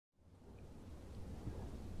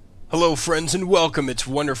Hello friends and welcome, it's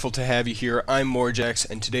wonderful to have you here. I'm Morjax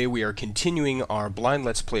and today we are continuing our blind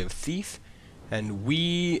let's play of Thief, and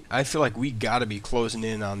I feel like we gotta be closing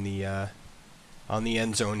in on the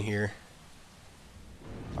end zone here.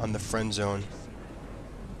 On the friend zone.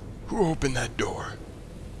 Who opened that door?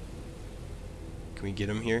 Can we get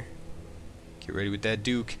him here? Get ready with that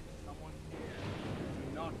Duke. Someone here.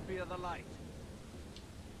 Do not fear the light.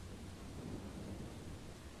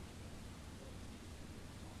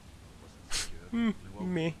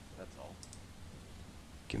 Me. That's all.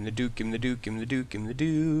 Give him the Duke, give him the Duke, give him the Duke, give him the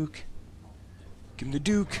Duke. Give him the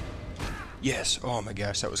Duke. Yes, oh my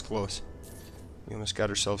gosh, that was close. We almost got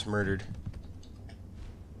ourselves murdered.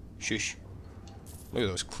 Shush. Look at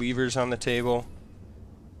those cleavers on the table.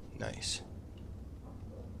 Nice.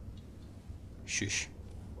 Shush.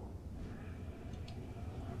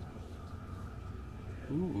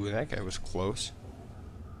 Ooh, that guy was close.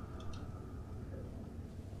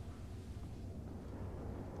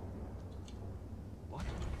 What?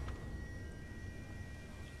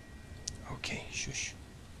 Okay, shush.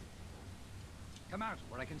 Come out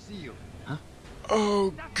where I can see you. Huh?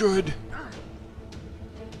 Oh, good.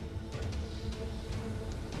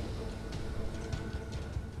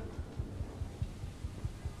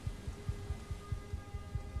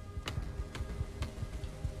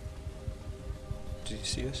 Did you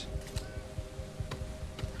see us?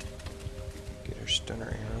 Get our stunner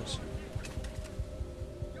arrows.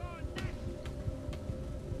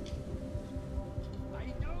 I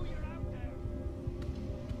know you're out there.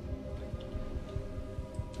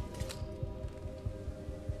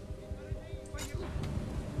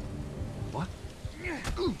 What?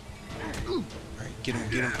 Alright, get him,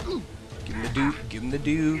 get him. Give him the Duke, give him the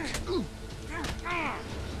Duke.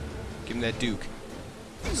 Give him that Duke.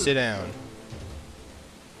 Sit down.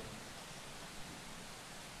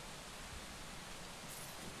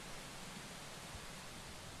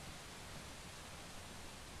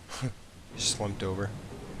 Slumped over.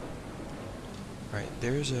 Alright,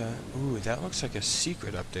 there's a... Ooh, that looks like a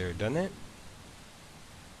secret up there, doesn't it?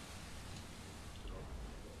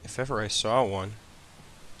 If ever I saw one.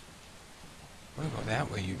 I want to go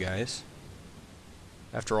that way, you guys.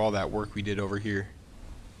 After all that work we did over here.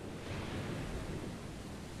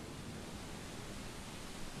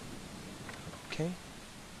 Okay.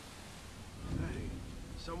 Hey,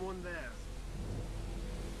 someone there.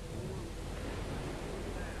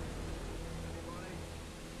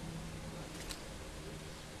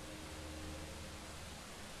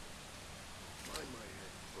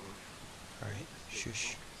 Alright,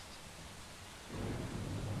 shush.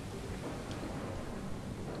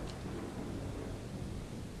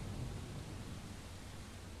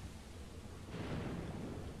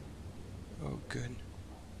 Oh, good.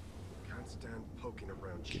 Can't stand poking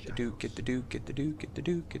around. Get the Duke, get the Duke, get the Duke, get the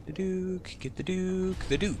Duke, get the Duke, get the Duke,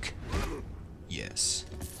 the Duke. Yes.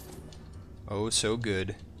 Oh, so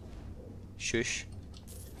good. Shush.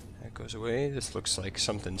 That goes away. This looks like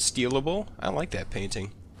something stealable. I like that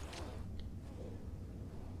painting.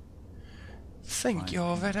 Thank you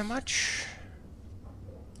all very much.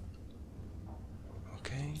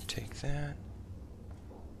 Okay, take that.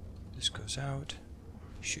 This goes out.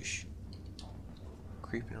 Shush.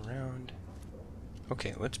 Creeping around.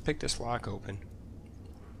 Okay, let's pick this lock open.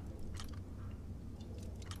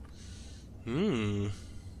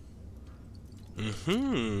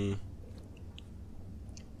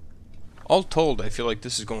 All told, I feel like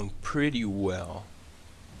this is going pretty well.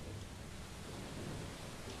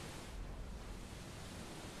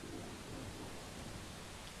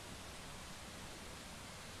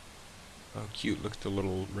 Oh, cute. Look at the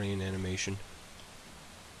little rain animation.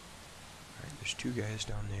 Alright, there's 2 guys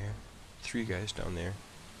down there. 3 guys down there.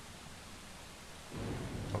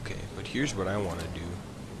 Okay, but here's what I want to do.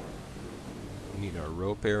 We need our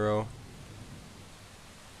rope arrow.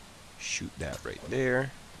 Shoot that right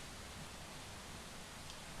there.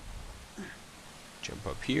 Jump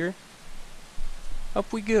up here.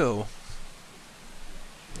 Up we go.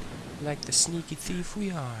 Like the sneaky thief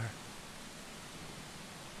we are.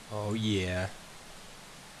 Oh yeah.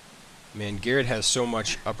 Man, Garrett has so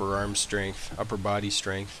much upper arm strength, upper body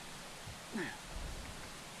strength.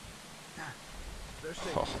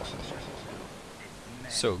 Oh,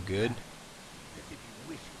 so good.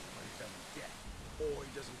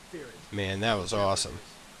 Man, that was awesome.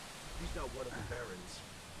 He's not one of the barons.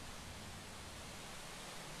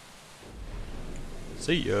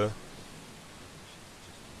 See ya.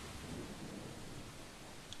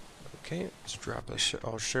 Okay, let's drop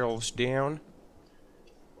our shelves down.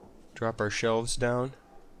 Drop our shelves down.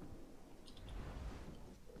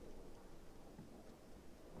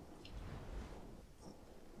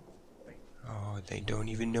 they don't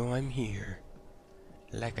even know I'm here.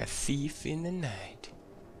 Like a thief in the night.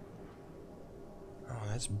 Oh,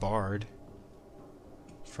 that's barred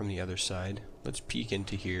from the other side. Let's peek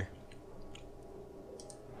into here.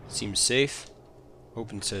 Seems safe.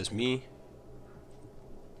 Open says me.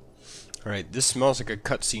 Alright, this smells like a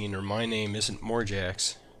cutscene, or my name isn't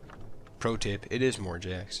Morjax. Pro tip, it is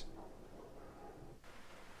Morjax.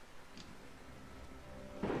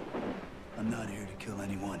 I'm not here to kill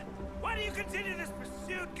anyone. Why do you continue this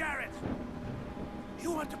pursuit, Garrett?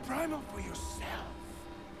 You want the primal for yourself.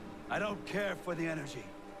 I don't care for the energy.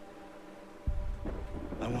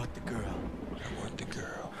 I want the girl. I want the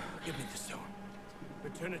girl. Give me the stone.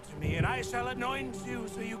 Return it to me, and I shall anoint you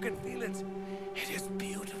so you can feel it. It is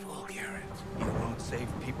beautiful, Garrett. You won't save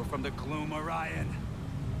people from the gloom, Orion.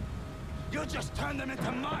 You'll just turn them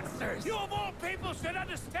into monsters. You of all people should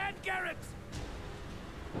understand, Garrett.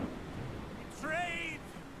 Betrayed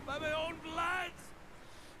by my own blood.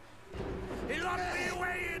 He locked me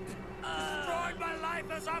away and destroyed my life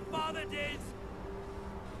as our father did.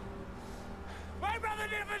 My brother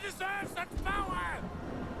never deserved such power.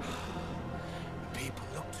 People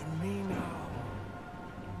look to me now.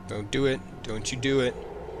 Don't do it. Don't you do it.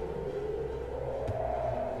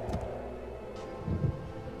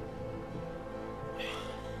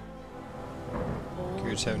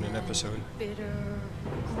 Garrett's having an episode. Bitter,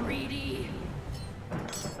 greedy,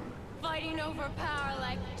 fighting over power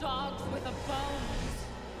like dogs with a bone.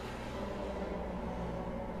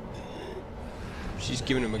 She's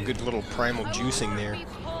giving him a good little primal juicing there.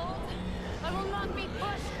 I will not be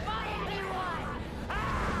pushed by anyone.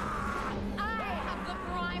 I have the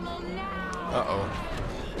primal now. Uh-oh.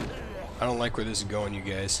 I don't like where this is going, you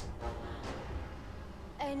guys.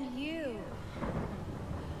 And you,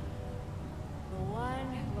 the one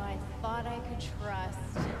who I thought I could trust.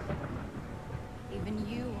 Even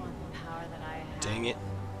you want the power that I have. Dang it.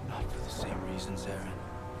 Not for the same reasons, Erin.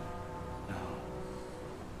 No.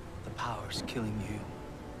 The power's killing you.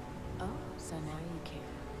 Oh, so now you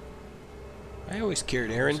care. I always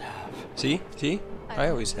cared, Erin. See? See? I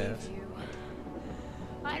always have. You.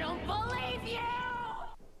 I don't believe you!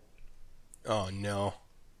 Oh, no.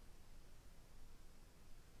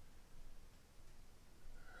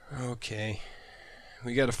 Okay.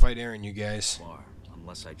 We gotta fight Erin, you guys. Far,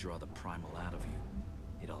 unless I draw the primal out of you,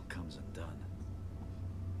 it all comes undone.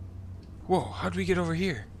 Whoa, how'd we get over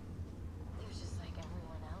here? You're just like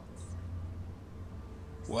everyone else.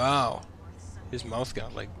 Wow. His mouth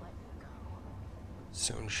got, like,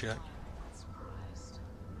 sewn shut.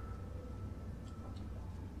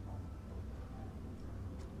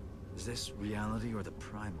 Is this reality or the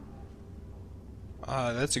primal?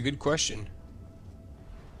 That's a good question.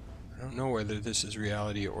 I don't know whether this is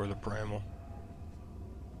reality or the primal.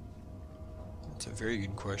 That's a very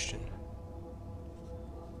good question.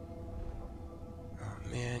 Oh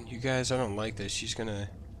man, you guys, I don't like this. She's gonna...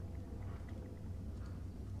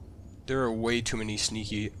 There are way too many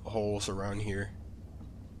sneaky holes around here.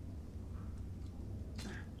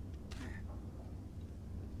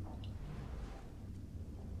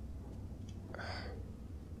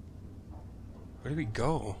 Where do we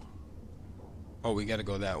go? Oh, we gotta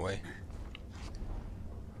go that way.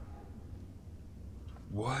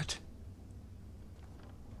 What?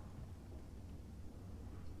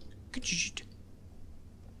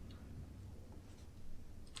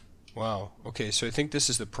 Wow. Okay, so I think this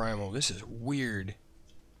is the primal. This is weird.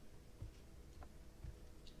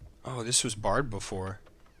 Oh, this was barred before.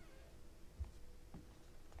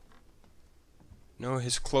 No,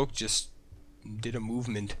 his cloak just did a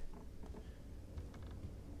movement.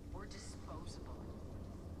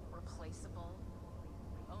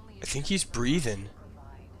 I think he's breathing.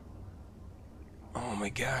 Oh my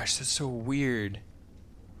gosh, that's so weird.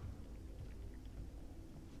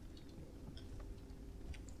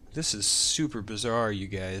 This is super bizarre, you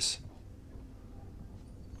guys.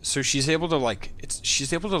 So she's able to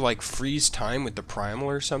she's able to like freeze time with the primal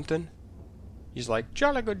or something. He's like,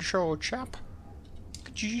 jolly good show, chap.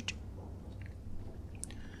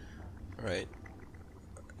 Alright.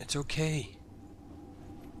 It's okay.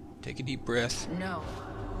 Take a deep breath. No.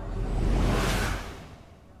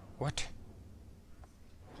 What?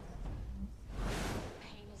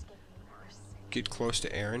 Get close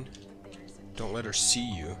to Erin. Don't let her see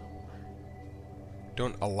you.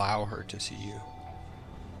 Don't allow her to see you.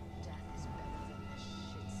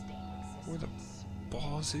 Where the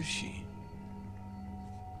balls is she?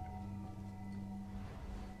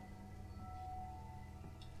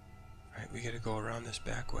 Alright, we gotta go around this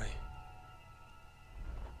back way.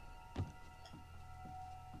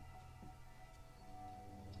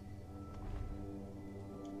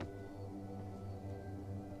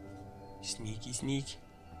 Sneaky sneak.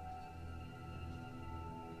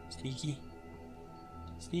 Sneaky.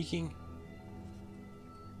 Sneaking.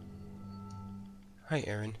 Hi,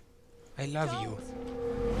 Erin. I love you.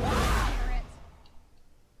 Garrett.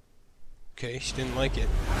 Okay, she didn't like it. You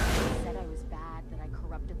said I was bad, that I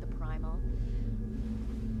corrupted the primal.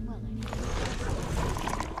 Well,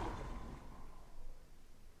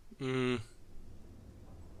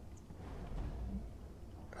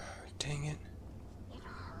 Dang it. it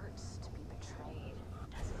hurts to be betrayed,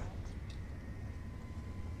 doesn't it?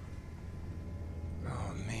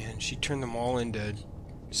 Oh man, she turned them all into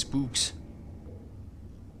spooks.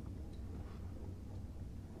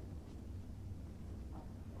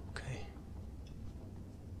 Okay.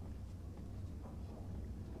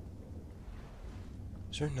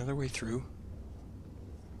 Is there another way through?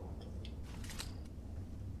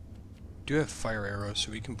 Do have fire arrows,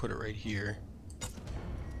 so we can put it right here.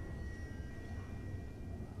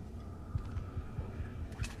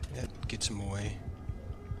 That gets him away.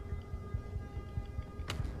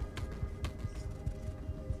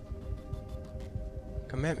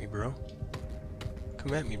 Come at me, bro.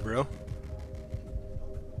 Come at me, bro.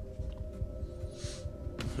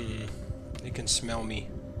 They can smell me.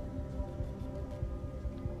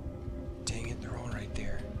 Dang it, they're all right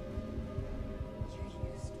there. You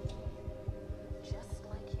used me, just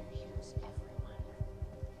like you use everyone.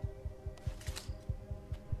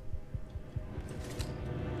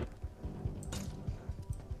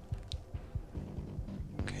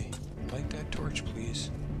 Okay, light that torch, please.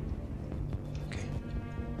 Okay.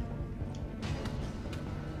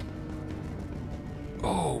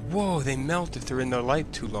 Oh, whoa, they melt if they're in the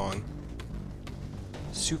light too long.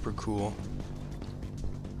 Super cool.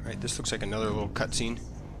 Alright, this looks like another little cutscene.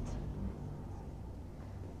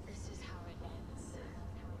 This is how it ends.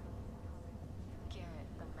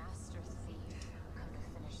 Garrett, the master thief, come to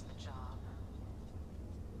finish the job.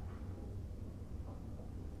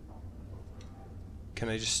 Can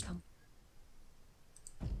I just...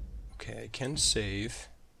 Okay, I can save.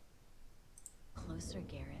 Closer,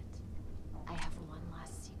 Garrett. I have one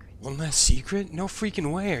last secret. One last secret? No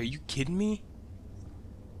freaking way, are you kidding me?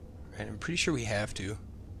 Right, I'm pretty sure we have to.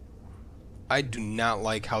 I do not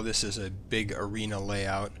like how this is a big arena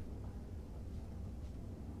layout.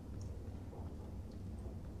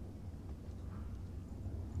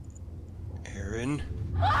 Erin.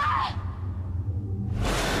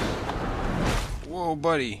 Whoa,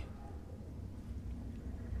 buddy.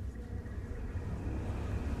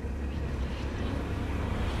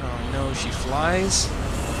 Oh no, she flies? Into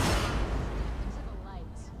the light.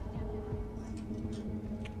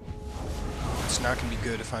 It's not gonna be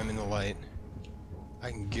good if I'm in the light. I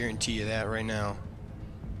can guarantee you that right now.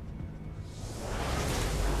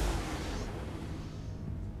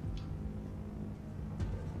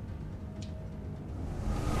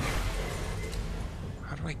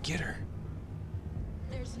 How do I get her?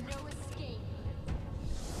 There's no escape.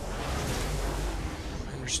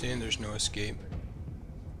 I understand there's no escape.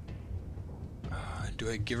 Do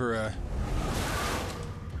I give her a...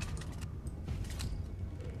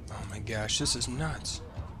 Oh my gosh, this is nuts.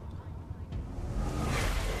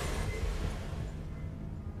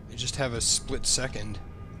 I just have a split second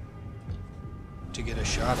to get a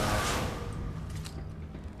shot off.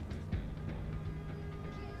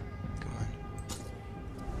 Come on.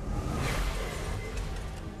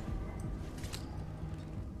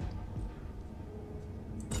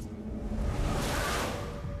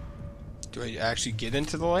 Do I actually get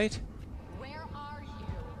into the light? Where are you?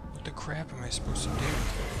 What the crap am I supposed to do?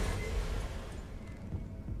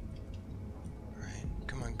 Alright,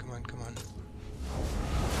 come on, come on, come on.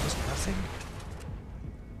 There's nothing?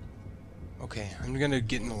 Okay, I'm gonna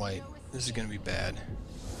get in the light. This is gonna be bad.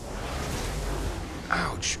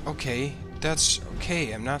 Ouch! Okay, that's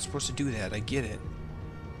okay. I'm not supposed to do that. I get it.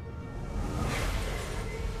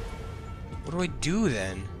 What do I do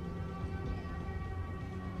then?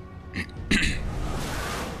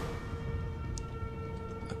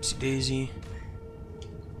 Upsy daisy.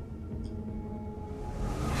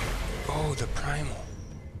 Oh, the primal.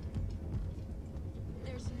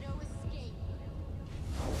 There's no escape.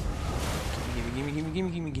 Gimme, gimme, gimme,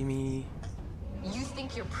 gimme, gimme, gimme. You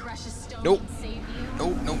think your precious stone Nope. can save you?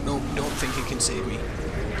 Nope, nope, nope. Don't think it can save me.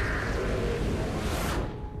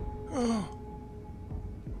 Oh.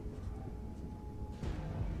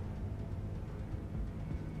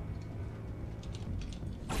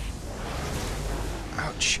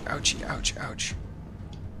 Ouch, ouchie, ouch, ouch.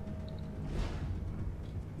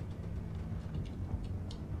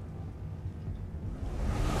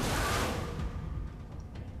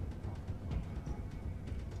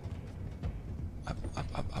 Up, up,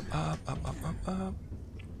 up, up. up, up, up, up, up.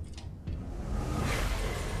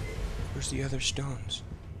 Where's the other stones?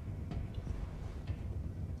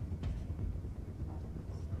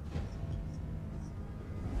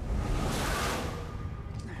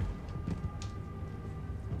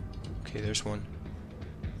 Okay, there's one.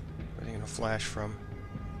 Where are they gonna flash from?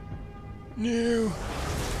 No!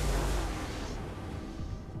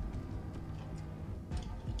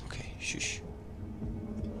 Okay, shush.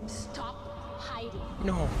 Stop hiding.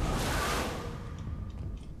 No.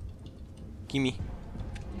 Gimme.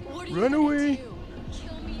 What are Run you gonna away. do?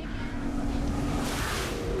 Kill me again?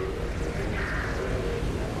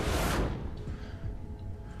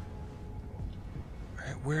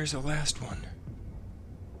 Alright, where's the last one?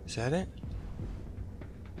 Is that it?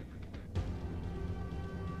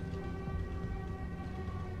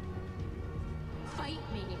 Fight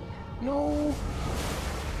me. No.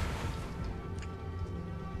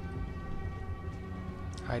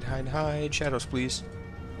 Hide, hide, hide. Shadows, please.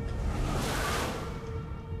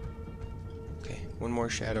 Okay, one more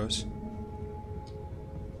shadows.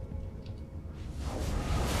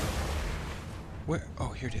 Where? Oh,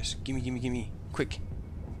 here it is. Gimme, gimme, gimme. Quick.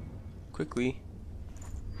 Quickly.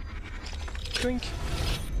 Drink.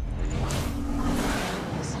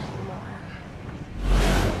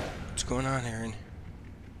 What's going on, Erin?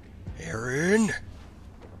 Erin?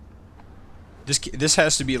 This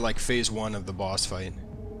has to be like phase 1 of the boss fight.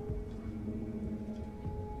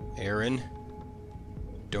 Erin,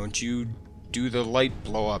 don't you do the light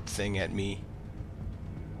blow up thing at me.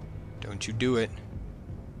 Don't you do it.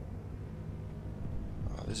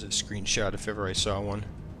 Oh, this is a screenshot if ever I saw one.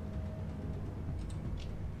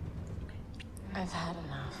 I've had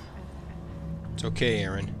enough. It's okay,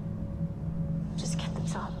 Erin. Just get the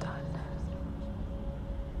job done.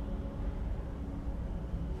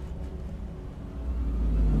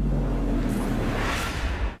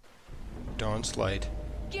 Dawn's light.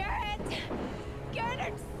 Garrett! Garrett,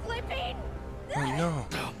 I'm slipping! Oh no.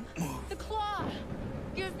 The claw!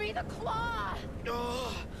 Give me the claw!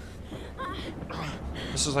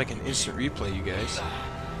 This is like an instant replay, you guys.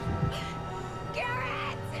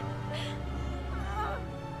 Garrett!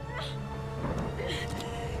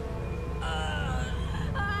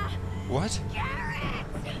 What? Garrett!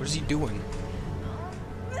 What is he doing?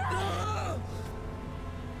 Oh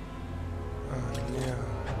no.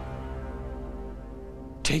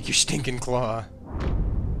 Take your stinking claw.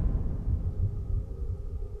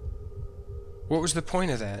 What was the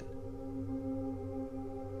point of that?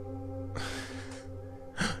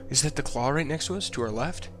 Is that the claw right next to us? To our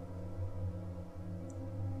left?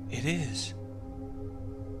 It is.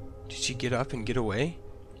 Did she get up and get away?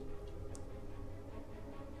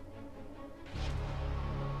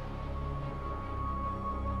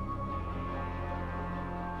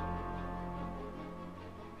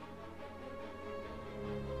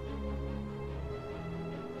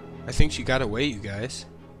 I think she got away, you guys.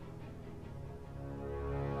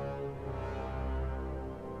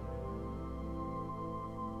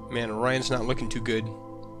 Man, Orion's not looking too good.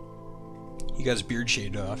 He got his beard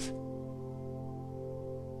shaved off.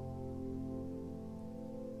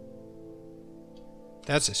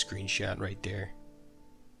 That's a screenshot right there.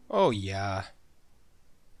 Oh yeah.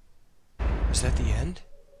 Is that the end?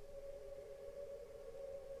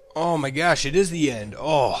 Oh my gosh, it is the end.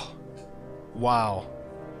 Oh. Wow.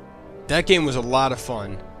 That game was a lot of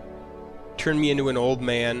fun. Turned me into an old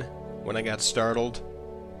man when I got startled.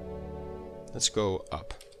 Let's go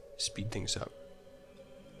up. Speed things up.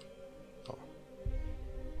 Oh.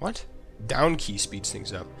 What? Down key speeds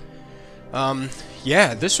things up.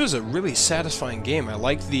 Yeah, this was a really satisfying game. I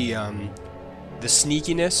like the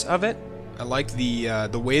sneakiness of it. I like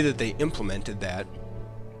the way that they implemented that.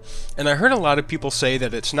 And I heard a lot of people say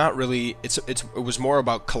that it's not really it was more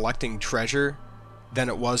about collecting treasure than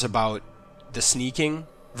it was about the sneaking,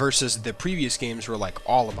 versus the previous games were like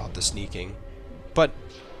all about the sneaking. But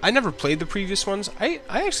I never played the previous ones. I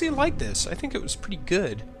actually like this. I think it was pretty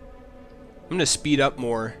good. I'm gonna speed up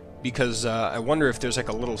more because I wonder if there's like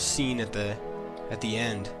a little scene at the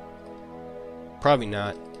end. Probably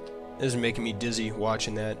not. This is making me dizzy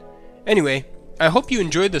watching that. Anyway, I hope you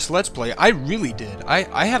enjoyed this Let's Play. I really did.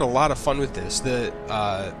 I had a lot of fun with this. The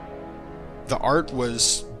art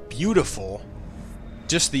was beautiful.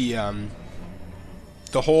 Just the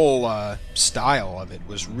whole style of it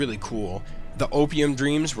was really cool. The opium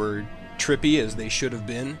dreams were trippy as they should have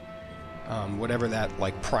been. Whatever that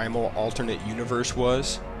like primal alternate universe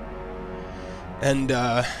was. And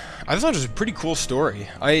I thought it was a pretty cool story.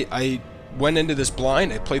 I went into this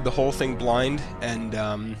blind. I played the whole thing blind, and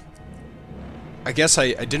I guess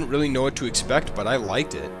I didn't really know what to expect, but I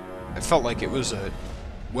liked it. I felt like it was a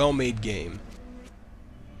well-made game.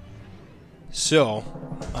 So,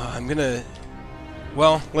 I'm gonna...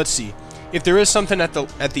 Well, let's see. If there is something at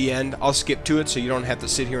the end, I'll skip to it so you don't have to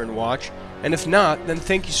sit here and watch. And if not, then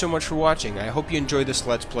thank you so much for watching. I hope you enjoyed this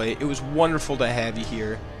Let's Play. It was wonderful to have you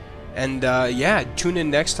here. And yeah, tune in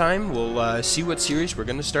next time. We'll see what series we're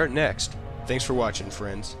going to start next. Thanks for watching,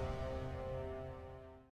 friends.